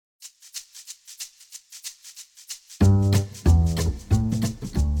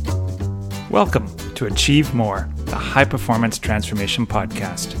Welcome to Achieve More, the High Performance Transformation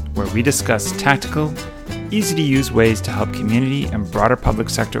Podcast, where we discuss tactical, easy-to-use ways to help community and broader public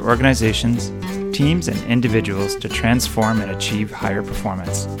sector organizations, teams, and individuals to transform and achieve higher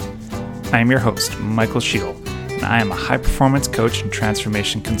performance. I am your host, Michael Sheil, and I am a high-performance coach and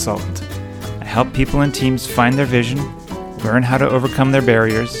transformation consultant. I help people and teams find their vision, learn how to overcome their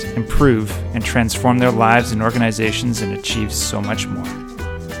barriers, improve, and transform their lives and organizations and achieve so much more.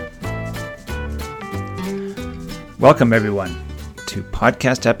 Welcome, everyone, to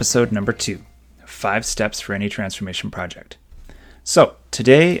podcast episode number 2, 5 Steps for Any Transformation Project. So,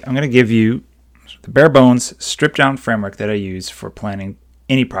 today I'm going to give you the bare bones, stripped down framework that I use for planning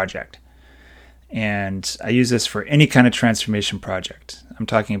any project. And I use this for any kind of transformation project. I'm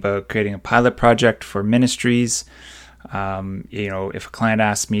talking about creating a pilot project for ministries. If a client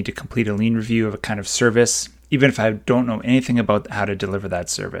asks me to complete a lean review of a kind of service, even if I don't know anything about how to deliver that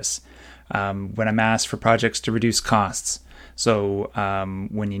service. When I'm asked for projects to reduce costs. So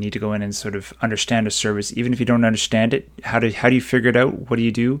when you need to go in and sort of understand a service, even if you don't understand it, how do you figure it out? What do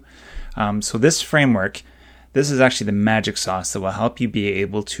you do? So this framework, this is actually the magic sauce that will help you be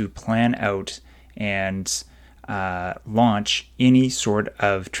able to plan out and launch any sort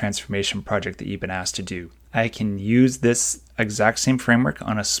of transformation project that you've been asked to do. I can use this exact same framework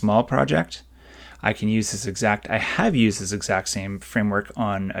on a small project. I have used this exact same framework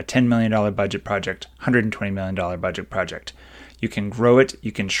on a $10 million budget project, $120 million budget project. You can grow it,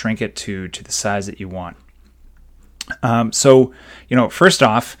 you can shrink it to the size that you want. First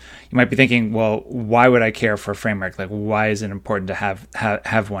off, you might be thinking, well, why would I care for a framework? Like, why is it important to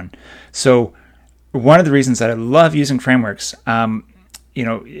have one? So one of the reasons that I love using frameworks,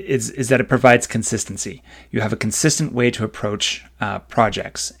 is that it provides consistency. You have a consistent way to approach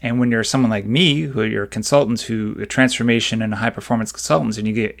projects. And when you're someone like me, who you're a consultant, a transformation and a high performance consultants, and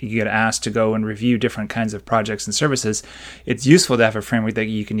you get asked to go and review different kinds of projects and services, it's useful to have a framework that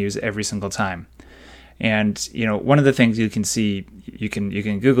you can use every single time. And one of the things you can see, you can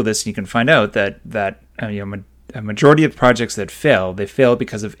Google this and you can find out that a majority of projects that fail, they fail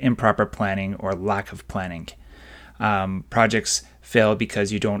because of improper planning or lack of planning. Projects fail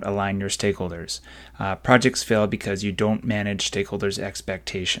because you don't align your stakeholders. Projects fail because you don't manage stakeholders'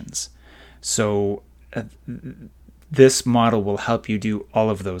 expectations. So this model will help you do all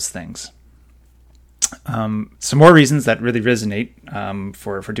of those things. Some more reasons that really resonate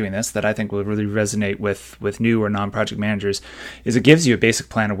for doing this, that I think will really resonate with new or non-project managers, is it gives you a basic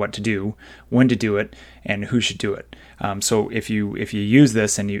plan of what to do, when to do it, and who should do it. So if you use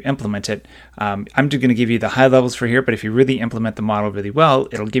this and you implement it, I'm just going to give you the high levels for here, but if you really implement the model really well,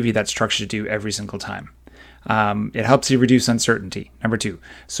 it'll give you that structure to do every single time. It helps you reduce uncertainty, number 2.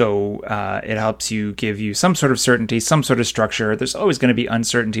 So it helps you give you some sort of certainty, some sort of structure. There's always going to be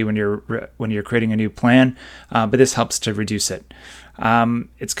uncertainty when you're creating a new plan, but this helps to reduce it.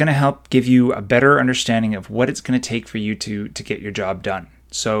 It's going to help give you a better understanding of what it's going to take for you to get your job done.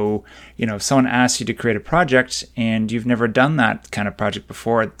 So, if someone asks you to create a project and you've never done that kind of project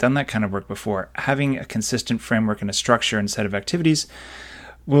before, done that kind of work before, having a consistent framework and a structure and set of activities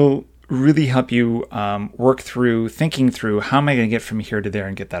will really help you thinking through how am I going to get from here to there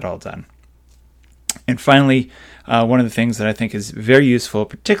and get that all done. And finally, one of the things that I think is very useful,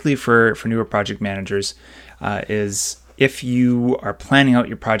 particularly for newer project managers, is if you are planning out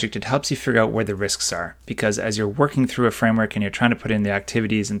your project, it helps you figure out where the risks are. Because as you're working through a framework and you're trying to put in the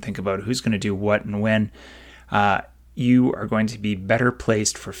activities and think about who's going to do what and when, you are going to be better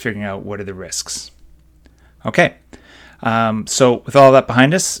placed for figuring out what are the risks. Okay. So with all that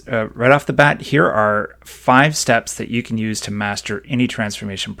behind us, right off the bat, here are 5 steps that you can use to master any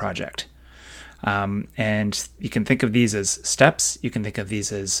transformation project. And you can think of these as steps. You can think of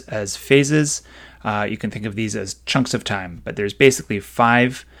these as phases. You can think of these as chunks of time. But there's basically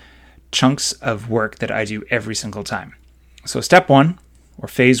 5 chunks of work that I do every single time. So step 1, or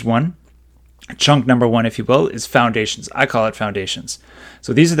phase 1, chunk number 1, if you will, is foundations. I call it foundations.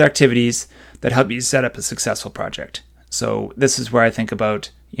 So these are the activities that help you set up a successful project. So this is where I think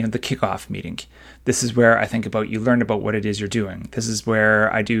about, the kickoff meeting. This is where I think about you learn about what it is you're doing. This is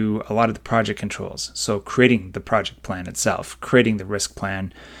where I do a lot of the project controls. So creating the project plan itself, creating the risk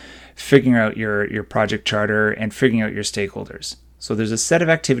plan, figuring out your project charter, and figuring out your stakeholders. So there's a set of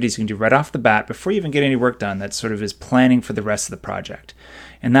activities you can do right off the bat before you even get any work done that sort of is planning for the rest of the project.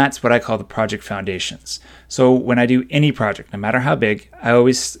 And that's what I call the project foundations. So when I do any project, no matter how big, I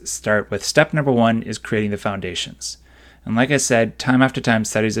always start with step number 1 is creating the foundations. And like I said, time after time,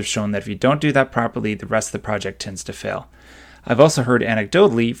 studies have shown that if you don't do that properly, the rest of the project tends to fail. I've also heard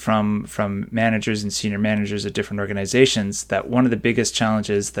anecdotally from managers and senior managers at different organizations that one of the biggest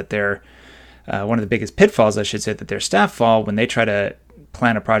challenges that they're one of the biggest pitfalls, I should say, that their staff fall when they try to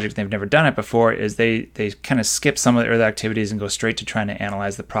plan a project and they've never done it before is they kind of skip some of the early activities and go straight to trying to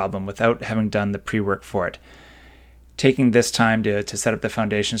analyze the problem without having done the pre-work for it. Taking this time to set up the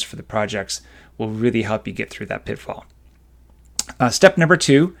foundations for the projects will really help you get through that pitfall. Step number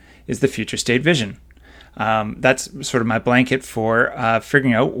 2 is the future state vision. That's sort of my blanket for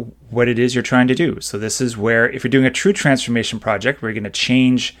figuring out what it is you're trying to do. So this is where, if you're doing a true transformation project where you're going to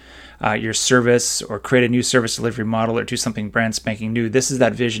change your service or create a new service delivery model or do something brand spanking new, this is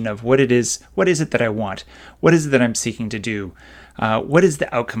that vision of what it is that I want? What is it that I'm seeking to do? What is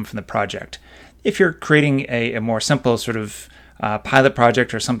the outcome from the project? If you're creating a more simple sort of pilot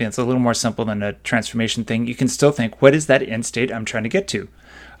project or something that's a little more simple than a transformation thing, you can still think, what is that end state I'm trying to get to?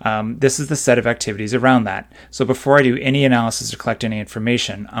 This is the set of activities around that. So before I do any analysis or collect any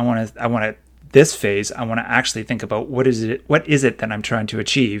information, I want to this phase, I want to actually think about what is it that I'm trying to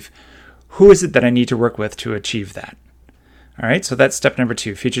achieve? Who is it that I need to work with to achieve that? All right, so that's step number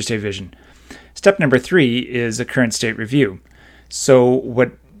 2, future state vision. Step number 3 is a current state review. So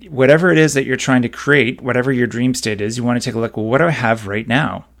whatever it is that you're trying to create, whatever your dream state is, you want to take a look, well, what do I have right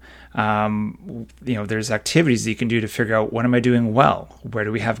now? There's activities that you can do to figure out, what am I doing well? Where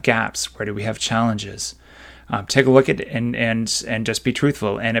do we have gaps? Where do we have challenges? Take a look at it and just be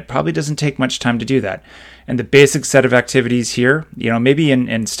truthful. And it probably doesn't take much time to do that. And the basic set of activities here, maybe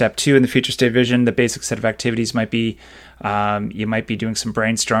in step 2 in the future state vision, the basic set of activities might be, you might be doing some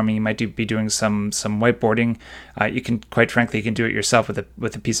brainstorming, you might be doing some whiteboarding. You can, quite frankly, you can do it yourself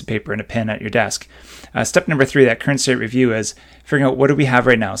with a piece of paper and a pen at your desk. Step number 3, that current state review, is figuring out, what do we have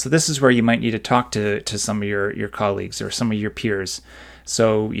right now? So this is where you might need to talk to some of your colleagues or some of your peers.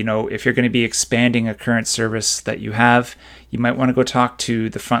 So, if you're going to be expanding a current service that you have, you might want to go talk to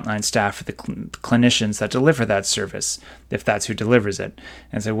the frontline staff or the clinicians that deliver that service, if that's who delivers it,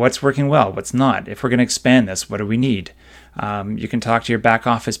 and say, what's working well, what's not? If we're going to expand this, what do we need? You can talk to your back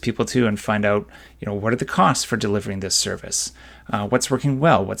office people too and find out, what are the costs for delivering this service? What's working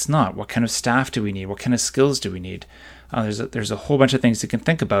well, what's not? What kind of staff do we need? What kind of skills do we need? There's a whole bunch of things you can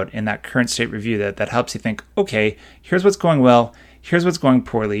think about in that current state review that helps you think, okay, here's what's going well, here's what's going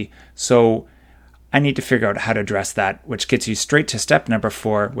poorly, so I need to figure out how to address that, which gets you straight to step number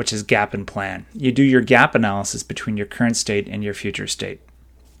 4, which is gap and plan. You do your gap analysis between your current state and your future state.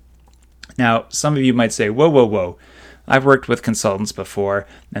 Now, some of you might say, whoa. I've worked with consultants before,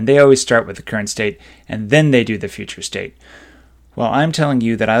 and they always start with the current state, and then they do the future state. Well, I'm telling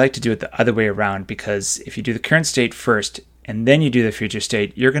you that I like to do it the other way around, because if you do the current state first, and then you do the future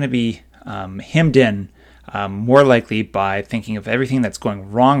state, you're going to be hemmed in more likely by thinking of everything that's going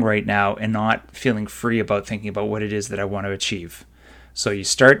wrong right now and not feeling free about thinking about what it is that I want to achieve. So you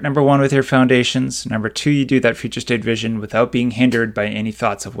start, number 1, with your foundations. Number 2, you do that future state vision without being hindered by any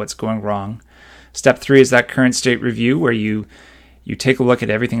thoughts of what's going wrong. Step 3 is that current state review, where you take a look at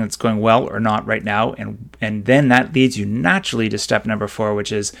everything that's going well or not right now, and then that leads you naturally to step number 4,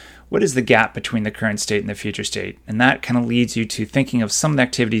 which is, what is the gap between the current state and the future state? And that kind of leads you to thinking of some of the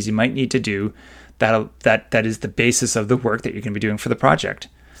activities you might need to do that is the basis of the work that you're going to be doing for the project.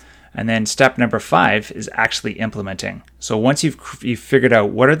 And then step number 5 is actually implementing. So once you've figured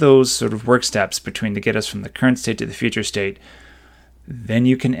out what are those sort of work steps between to get us from the current state to the future state, then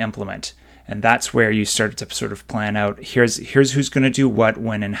you can implement. And that's where you start to sort of plan out, here's who's going to do what,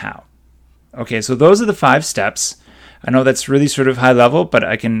 when, and how. Okay, so those are the 5 steps. I know that's really sort of high level, but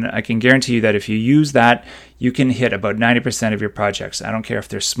I can guarantee you that if you use that, you can hit about 90% of your projects. I don't care if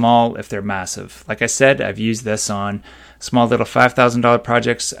they're small, if they're massive. Like I said, I've used this on small little $5,000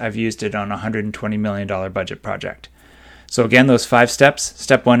 projects. I've used it on a $120 million budget project. So again, those 5 steps.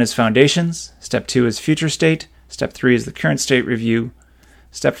 Step 1 is foundations. Step 2 is future state. Step 3 is the current state review.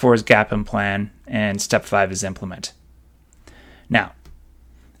 Step 4 is gap and plan. And step 5 is implement. Now,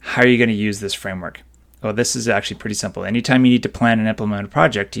 how are you going to use this framework? Well, this is actually pretty simple. Anytime you need to plan and implement a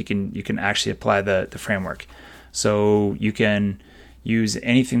project, you can actually apply the framework. So you can use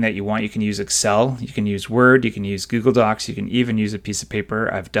anything that you want. You can use Excel, you can use Word, you can use Google Docs, you can even use a piece of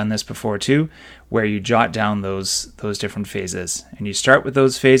paper. I've done this before too, where you jot down those different phases. And you start with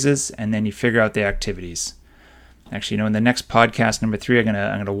those phases, and then you figure out the activities. Actually, in the next podcast, number 3, I'm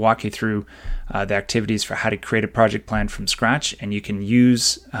gonna walk you through the activities for how to create a project plan from scratch, and you can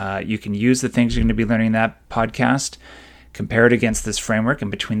use the things you're going to be learning in that podcast, compare it against this framework,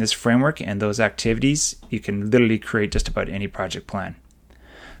 and between this framework and those activities, you can literally create just about any project plan.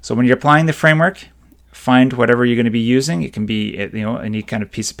 So when you're applying the framework, find whatever you're going to be using. It can be any kind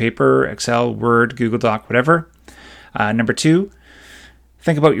of piece of paper, Excel, Word, Google Doc, whatever. Number 2,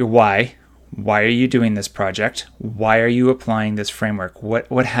 think about your why. Why are you doing this project? Why are you applying this framework? What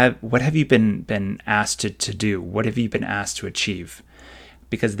have you been asked to do? What have you been asked to achieve?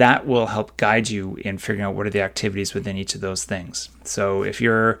 Because that will help guide you in figuring out what are the activities within each of those things. So if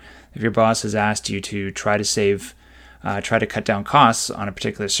your boss has asked you to try to cut down costs on a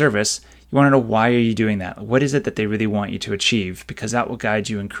particular service, you want to know, why are you doing that? What is it that they really want you to achieve? Because that will guide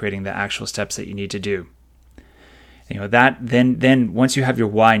you in creating the actual steps that you need to do. That then once you have your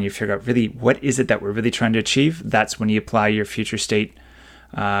why and you figure out really what is it that we're really trying to achieve, that's when you apply your future state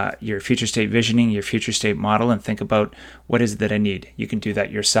visioning, your future state model, and think about, what is it that I need? You can do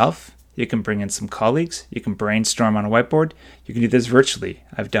that yourself. You can bring in some colleagues. You can brainstorm on a whiteboard. You can do this virtually.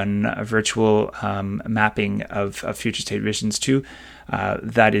 I've done a virtual mapping of future state visions too.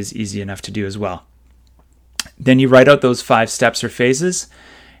 That is easy enough to do as well. Then you write out those 5 steps or phases,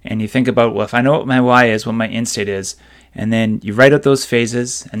 and you think about, well, if I know what my why is, what my end state is, and then you write out those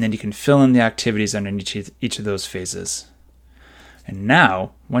phases, and then you can fill in the activities underneath each of those phases. And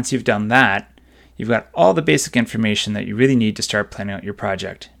now, once you've done that, you've got all the basic information that you really need to start planning out your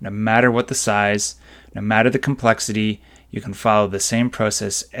project. No matter what the size, no matter the complexity, you can follow the same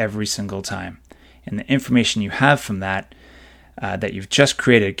process every single time. And the information you have from that you've just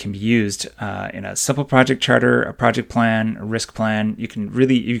created can be used in a simple project charter, a project plan, a risk plan. You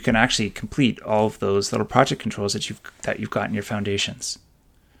can actually complete all of those little project controls that you've got in your foundations.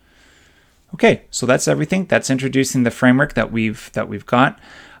 Okay, so that's everything. That's introducing the framework that we've got.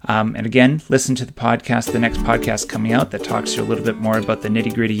 And again, listen to the next podcast coming out that talks to you a little bit more about the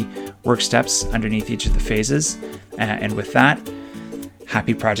nitty-gritty work steps underneath each of the phases. And with that,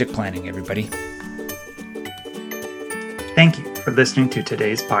 happy project planning, everybody. Thank you for listening to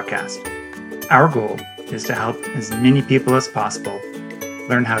today's podcast. Our goal is to help as many people as possible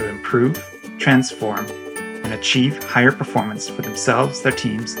learn how to improve, transform, and achieve higher performance for themselves, their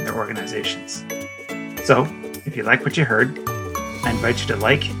teams, and their organizations. So, if you like what you heard, I invite you to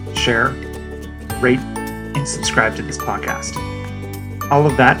like, share, rate, and subscribe to this podcast. All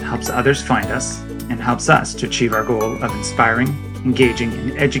of that helps others find us and helps us to achieve our goal of inspiring, engaging,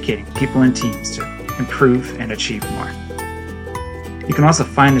 and educating people and teams to improve and achieve more. You can also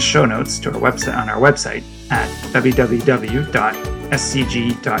find the show notes to our website on our website at www.scg.team.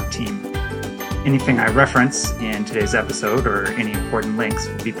 Anything I reference in today's episode or any important links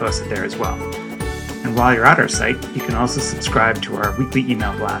will be posted there as well. And while you're at our site, you can also subscribe to our weekly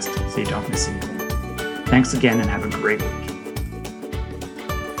email blast so you don't miss anything. Thanks again and have a great week.